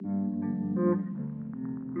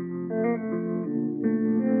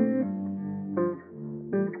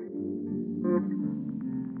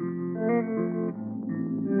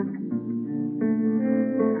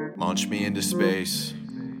pace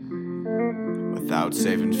without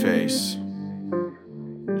saving face.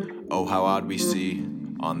 Oh, how odd we see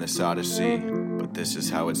on this odyssey, but this is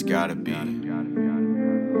how it's gotta be.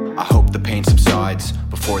 I hope the pain subsides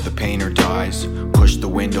before the painter dies. Push the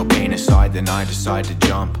window pane aside, then I decide to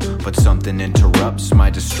jump. But something interrupts my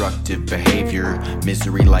destructive behavior.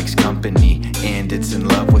 Misery likes company, and it's in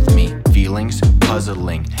love with me. Feelings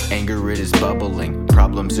puzzling, anger it is bubbling.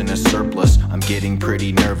 Problems in a surplus, I'm getting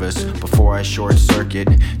pretty nervous. Before I short circuit,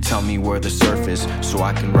 tell me where the surf is, so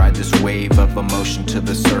I can ride this wave of emotion to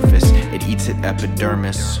the surface. It eats at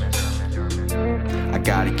epidermis. I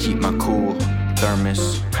gotta keep my cool.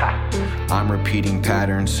 Thermos. I'm repeating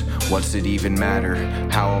patterns. What's it even matter?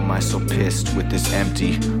 How am I so pissed with this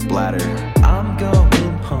empty bladder? I'm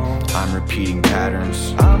going home. I'm repeating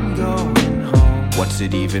patterns. I'm going home. What's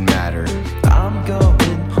it even matter? I'm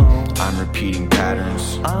going home. I'm repeating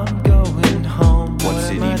patterns. I'm going home. What's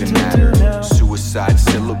What it am I even to matter? do now? Suicide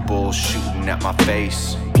syllables shooting at my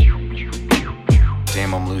face.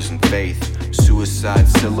 Damn, I'm losing faith. Suicide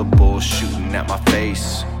syllables shooting at my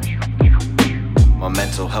face. My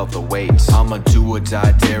mental health awaits. I'm a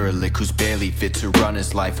do-or-die derelict who's barely fit to run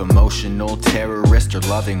his life. Emotional terrorist or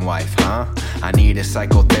loving wife, huh? I need a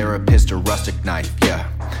psychotherapist or rustic knife, yeah.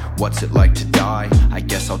 What's it like to die? I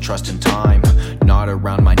guess I'll trust in time. Knot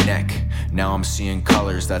around my neck. Now I'm seeing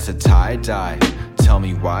colors, that's a tie-dye. Tell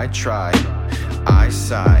me why try. I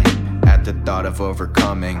sigh at the thought of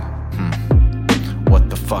overcoming.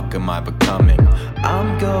 What the fuck am I becoming?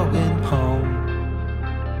 I'm going home.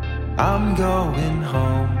 I'm going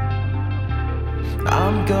home.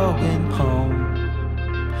 I'm going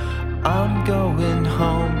home. I'm going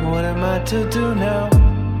home. What am I to do now?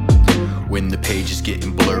 When the page is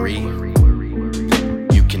getting blurry,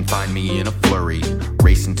 you can find me in a flurry.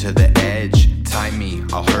 Racing to the edge, time me,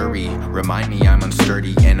 I'll hurry. Remind me I'm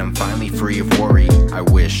unsturdy and I'm finally free of worry. I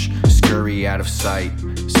wish, scurry out of sight.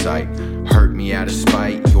 Hurt me out of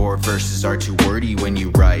spite. Your verses are too wordy when you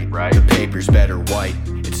write. The paper's better white.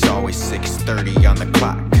 It's always 6:30 on the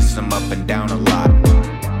clock, 'cause I'm up and down a lot.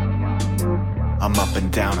 I'm up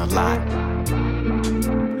and down a lot.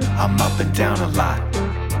 I'm up and down a lot.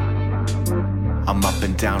 I'm up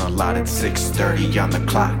and down a lot at 6:30 on the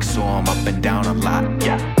clock, so I'm up and down a lot.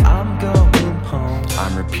 Yeah. I'm going home.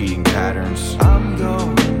 I'm repeating patterns. I'm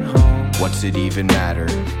going home. What's it even matter?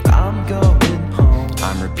 I'm going home.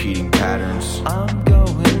 I'm repeating patterns. I'm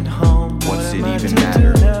going home. What's it What am I even to do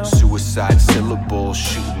matter? now? Suicide syllables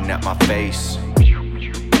shooting at my face.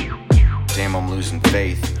 Damn, I'm losing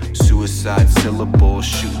faith. Suicide syllables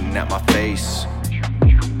shooting at my face.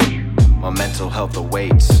 My mental health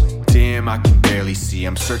awaits. Damn, I can barely see.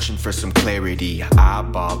 I'm searching for some clarity.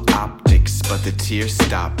 Eyeball optics, but the tears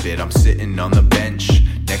stop it. I'm sitting on the bench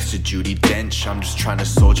next to Judi Dench. I'm just trying to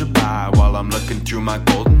soldier by while I'm looking through my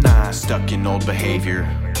golden eyes. Stuck in old behavior.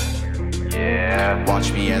 Yeah.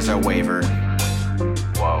 Watch me as I waver.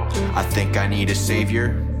 Whoa. I think I need a savior.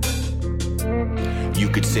 You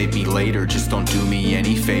could save me later, just don't do me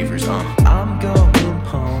any favors. I'm going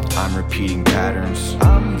home. I'm repeating patterns.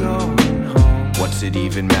 I'm going home. What's it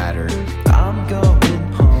even matter? I'm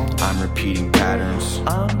going home. I'm repeating patterns.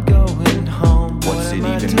 I'm going home. What's What it am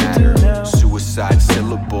I even to do matter? now? Suicide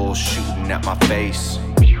syllables shooting at my face.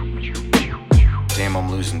 Damn, I'm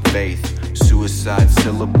losing faith. Suicide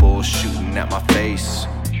syllables shooting at my face.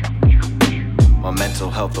 My mental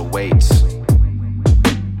health awaits.